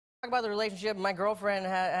Talk about the relationship. My girlfriend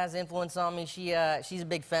has influence on me. She's a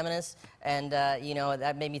big feminist, and you know,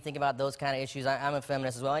 that made me think about those kind of issues. I'm a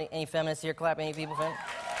feminist as well. Any feminists here? Clap. Any people?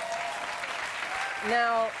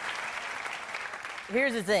 Now,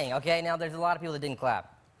 here's the thing. Okay, now there's a lot of people that didn't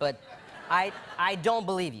clap, but I don't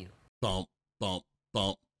believe you. Bump, bump,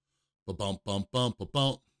 bump, ba-bump, bump, bump,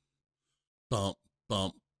 ba-bump, bump,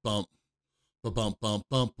 bump, bump, ba-bump, bump,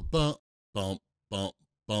 bump, ba-bump, bump, bump,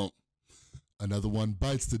 bump. Another one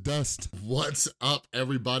bites the dust. What's up,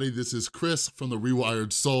 everybody? This is Chris from The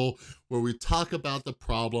Rewired Soul, where we talk about the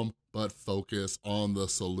problem, but focus on the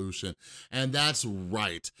solution. And that's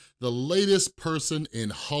right. The latest person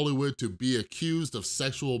in Hollywood to be accused of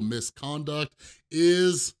sexual misconduct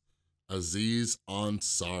is Aziz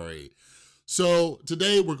Ansari. So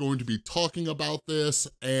today we're going to be talking about this,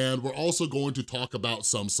 and we're also going to talk about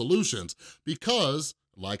some solutions because,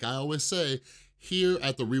 like I always say, here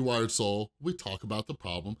at The Rewired Soul, we talk about the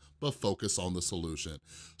problem, but focus on the solution.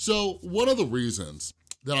 So one of the reasons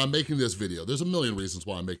that I'm making this video, there's a million reasons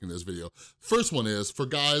why I'm making this video. First one is, for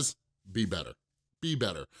guys, be better, be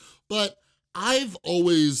better. But I've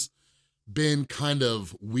always been kind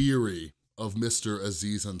of weary of Mr.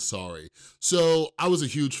 Aziz Ansari. So I was a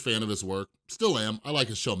huge fan of his work, still am. I like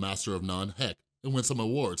his show, Master of None. Heck, it won some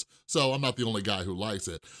awards, so I'm not the only guy who likes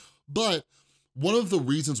it. But one of the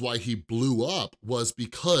reasons why he blew up was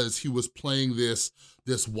because he was playing this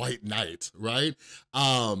white knight, right?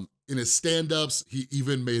 In his stand-ups, he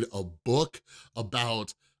even made a book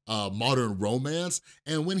about modern romance.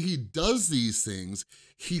 And when he does these things,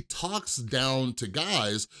 he talks down to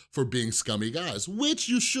guys for being scummy guys, which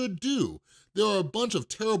you should do. There are a bunch of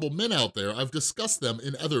terrible men out there. I've discussed them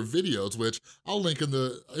in other videos, which I'll link in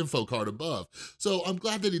the info card above. So I'm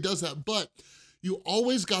glad that he does that, but you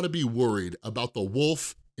always gotta be worried about the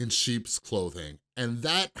wolf in sheep's clothing. And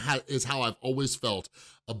that is how I've always felt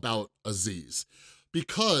about Aziz,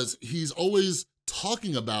 because he's always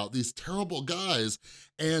talking about these terrible guys,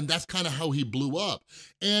 and that's kind of how he blew up.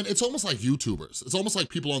 And it's almost like YouTubers. It's almost like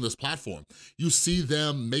people on this platform. You see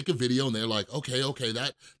them make a video and they're like, okay,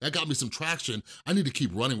 that got me some traction. I need to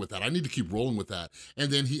keep running with that. I need to keep rolling with that.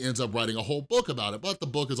 And then he ends up writing a whole book about it. But the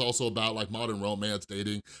book is also about like modern romance,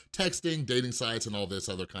 dating, texting, dating sites, and all this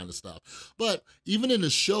other kind of stuff. But even in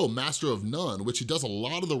his show, Master of None, which he does a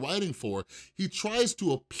lot of the writing for, he tries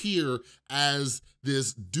to appear as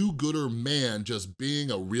this do-gooder man just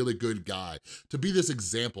being a really good guy, to be this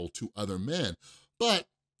example to other men. But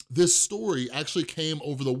this story actually came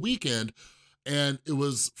over the weekend, and it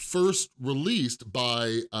was first released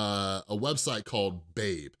by a website called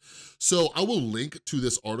Babe. So I will link to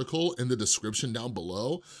this article in the description down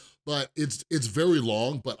below, but it's very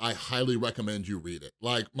long, but I highly recommend you read it.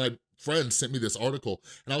 Like, my friend sent me this article,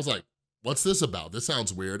 and I was like, what's this about? This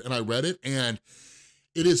sounds weird. And I read it, and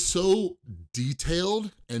it is so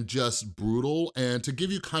detailed and just brutal. And to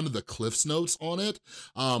give you kind of the Cliff's Notes on it,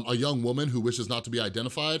 a young woman who wishes not to be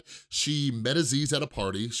identified, she met Aziz at a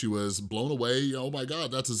party. She was blown away. Oh my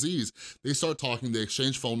God, that's Aziz. They start talking, they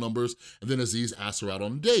exchange phone numbers, and then Aziz asks her out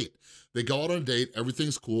on a date. They go out on a date,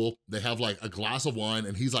 everything's cool. They have like a glass of wine,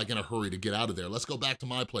 and he's like in a hurry to get out of there. Let's go back to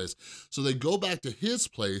my place. So they go back to his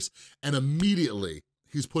place, and immediately,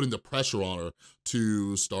 he's putting the pressure on her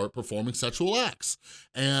to start performing sexual acts.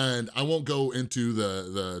 And I won't go into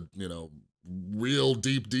the you know, real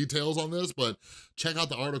deep details on this, but check out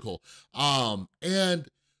the article. And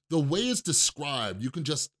the way it's described, you can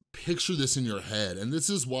just picture this in your head. And this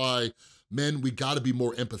is why, men, we gotta be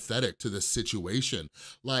more empathetic to this situation.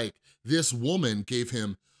 Like, this woman gave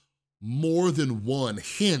him more than one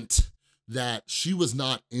hint that she was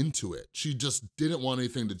not into it. She just didn't want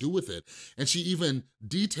anything to do with it. And she even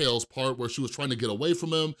details part where she was trying to get away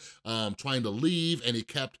from him, trying to leave, and he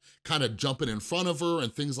kept kind of jumping in front of her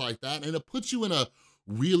and things like that. And it puts you in a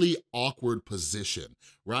really awkward position,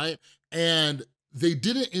 right? And they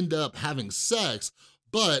didn't end up having sex,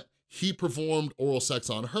 but he performed oral sex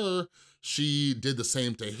on her. She did the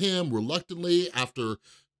same to him reluctantly after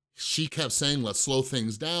she kept saying, let's slow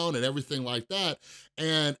things down and everything like that.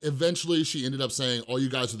 And eventually she ended up saying, all you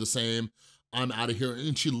guys are the same, I'm out of here.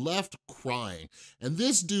 And she left crying. And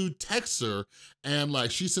this dude texts her, and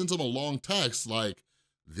like, she sends him a long text like,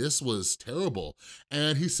 this was terrible.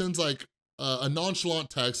 And he sends like a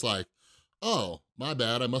nonchalant text like, oh, my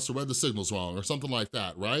bad, I must have read the signals wrong, or something like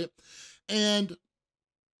that, right? And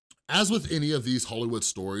as with any of these Hollywood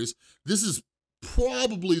stories, this is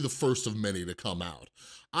probably the first of many to come out.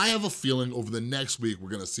 I have a feeling over the next week we're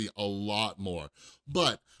gonna see a lot more.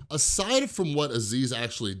 But aside from what Aziz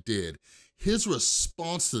actually did, his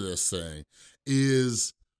response to this thing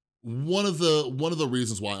is one of the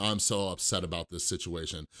reasons why I'm so upset about this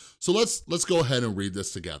situation. So let's go ahead and read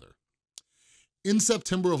this together. In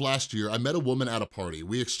September of last year, I met a woman at a party.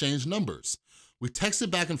 We exchanged numbers. We texted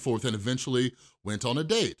back and forth and eventually went on a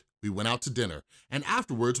date. We went out to dinner, and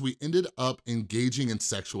afterwards we ended up engaging in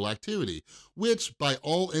sexual activity, which by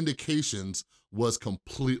all indications was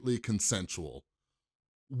completely consensual.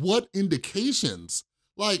 What indications?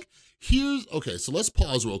 Like, okay, so let's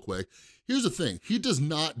pause real quick. Here's the thing, he does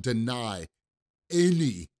not deny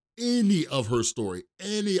any of her story,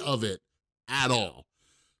 any of it at all.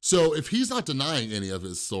 So if he's not denying any of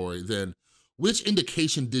his story, then which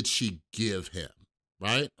indication did she give him,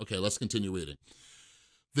 right? Okay, let's continue reading.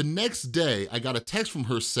 The next day, I got a text from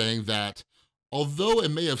her saying that, although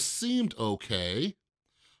it may have seemed okay,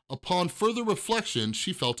 upon further reflection,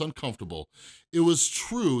 she felt uncomfortable. It was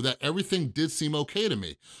true that everything did seem okay to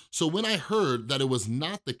me. So when I heard that it was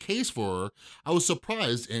not the case for her, I was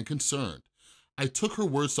surprised and concerned. I took her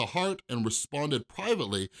words to heart and responded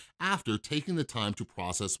privately after taking the time to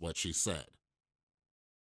process what she said.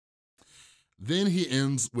 Then he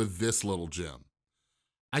ends with this little gem.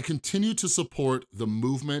 I continue to support the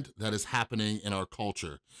movement that is happening in our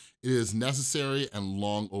culture. It is necessary and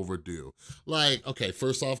long overdue. Like, okay,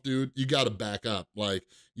 first off, dude, you gotta back up. Like,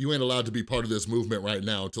 you ain't allowed to be part of this movement right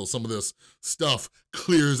now until some of this stuff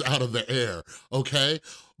clears out of the air, okay?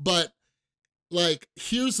 But, like,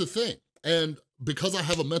 here's the thing, and because I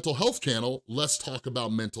have a mental health channel, let's talk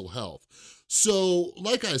about mental health. So,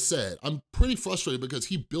 like I said, I'm pretty frustrated because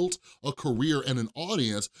he built a career and an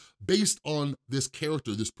audience based on this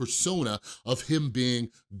character, this persona of him being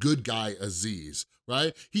good guy Aziz,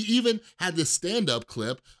 right? He even had this stand-up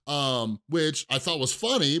clip, which I thought was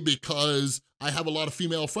funny because I have a lot of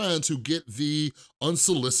female friends who get the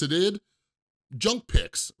unsolicited junk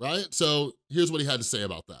pics, right? So here's what he had to say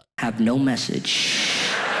about that. Have no message,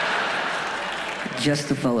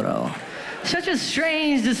 just a photo. Such a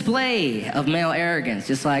strange display of male arrogance.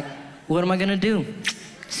 Just like, what am I gonna do?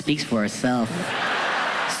 Speaks for itself.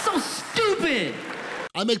 So stupid!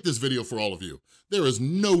 I make this video for all of you. There is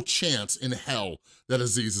no chance in hell that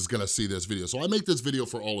Aziz is gonna see this video. So I make this video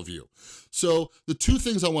for all of you. So the two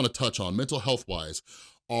things I wanna touch on, mental health-wise,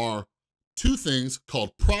 are two things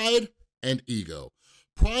called pride and ego.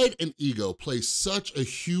 Pride and ego play such a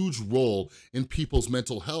huge role in people's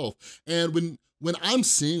mental health. And when I'm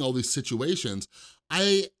seeing all these situations,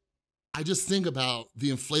 I just think about the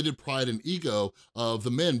inflated pride and ego of the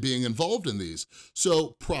men being involved in these.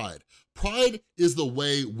 So pride. Pride is the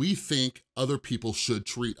way we think other people should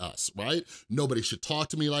treat us, right? Nobody should talk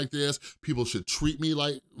to me like this. People should treat me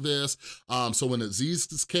like this. So in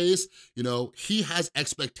Aziz's case, you know, he has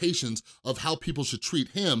expectations of how people should treat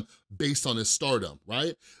him based on his stardom,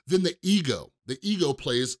 right? Then the ego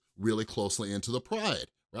plays really closely into the pride,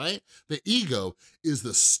 right? The ego is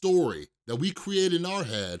the story that we create in our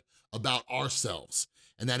head about ourselves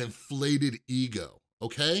and that inflated ego,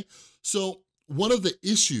 okay? So one of the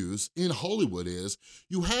issues in Hollywood is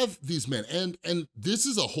you have these men, and this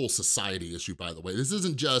is a whole society issue, by the way. This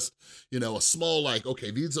isn't just, you know, a small, like,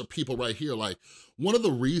 okay, these are people right here. Like, one of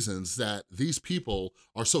the reasons that these people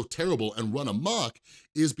are so terrible and run amok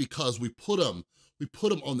is because we put them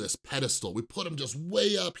on this pedestal. We put them just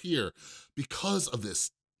way up here because of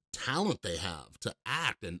this talent they have to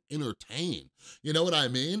act and entertain. You know what I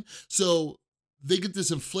mean? So they get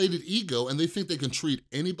this inflated ego and they think they can treat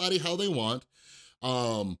anybody how they want.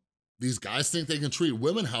 These guys think they can treat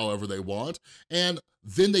women however they want, and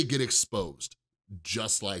then they get exposed,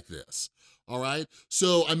 just like this. All right,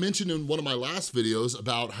 so I mentioned in one of my last videos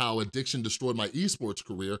about how addiction destroyed my esports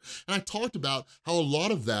career, and I talked about how a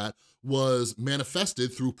lot of that was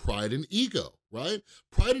manifested through pride and ego, right?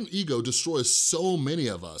 Pride and ego destroys so many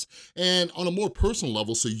of us. And on a more personal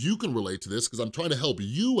level, so you can relate to this, because I'm trying to help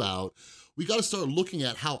you out, we gotta start looking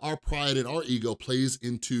at how our pride and our ego plays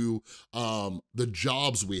into the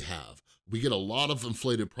jobs we have. We get a lot of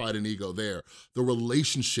inflated pride and ego there. The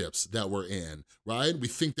relationships that we're in, right? We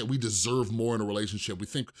think that we deserve more in a relationship. We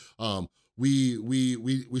think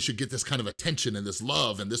we should get this kind of attention and this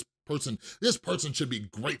love, and this person should be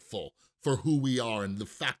grateful for who we are and the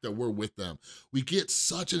fact that we're with them. We get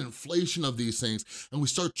such an inflation of these things, and we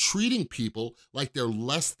start treating people like they're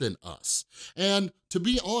less than us. And to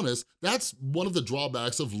be honest, that's one of the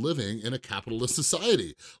drawbacks of living in a capitalist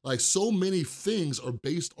society. Like, so many things are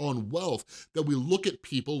based on wealth that we look at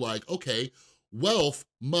people like, okay, wealth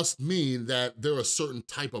must mean that they're a certain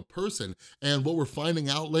type of person. And what we're finding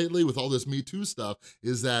out lately with all this Me Too stuff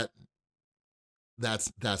is that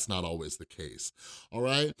that's not always the case, all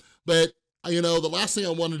right? But You know, the last thing I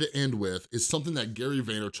wanted to end with is something that Gary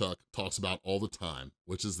Vaynerchuk talks about all the time,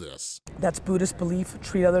 which is this. That's Buddhist belief,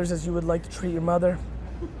 treat others as you would like to treat your mother.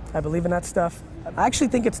 I believe in that stuff. I actually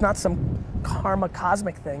think it's not some karma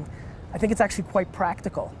cosmic thing. I think it's actually quite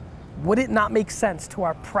practical. Would it not make sense to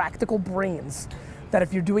our practical brains that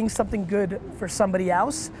if you're doing something good for somebody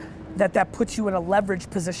else, that puts you in a leverage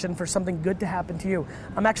position for something good to happen to you?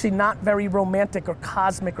 I'm actually not very romantic or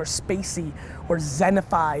cosmic or spacey or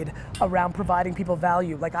zenified around providing people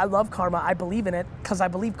value. Like, I love karma, I believe in it, because I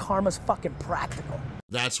believe karma's fucking practical.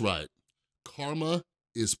 That's right. Karma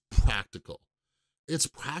is practical. It's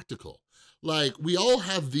practical. Like, we all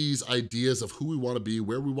have these ideas of who we wanna be,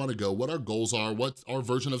 where we wanna go, what our goals are, what our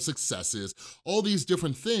version of success is, all these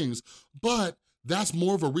different things, but that's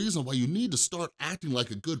more of a reason why you need to start acting like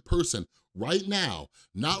a good person right now.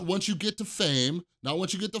 Not once you get to fame, not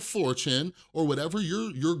once you get to fortune, or whatever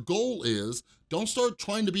your goal is. Don't start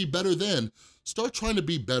trying to be better then. Start trying to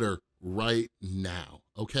be better right now,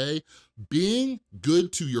 okay? Being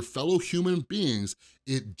good to your fellow human beings,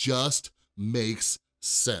 it just makes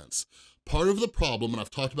sense. Part of the problem, and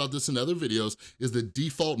I've talked about this in other videos, is the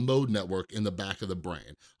default mode network in the back of the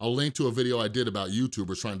brain. I'll link to a video I did about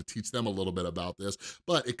YouTubers trying to teach them a little bit about this,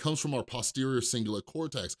 but it comes from our posterior cingulate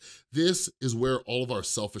cortex. This is where all of our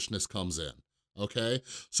selfishness comes in, okay?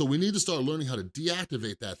 So we need to start learning how to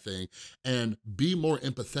deactivate that thing and be more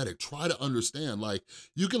empathetic. Try to understand, like,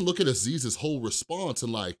 you can look at Aziz's whole response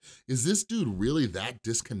and like, is this dude really that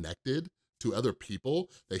disconnected to other people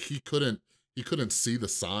that he couldn't see the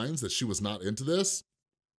signs that she was not into this,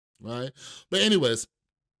 right? But anyways,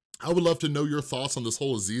 I would love to know your thoughts on this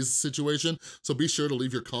whole Aziz situation, so be sure to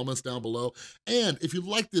leave your comments down below. And if you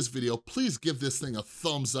like this video, please give this thing a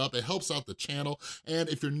thumbs up. It helps out the channel. And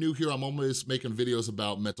if you're new here, I'm always making videos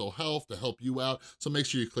about mental health to help you out, so make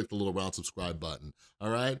sure you click the little round subscribe button,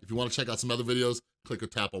 all right? If you wanna check out some other videos, click or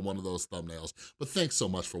tap on one of those thumbnails. But thanks so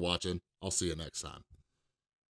much for watching. I'll see you next time.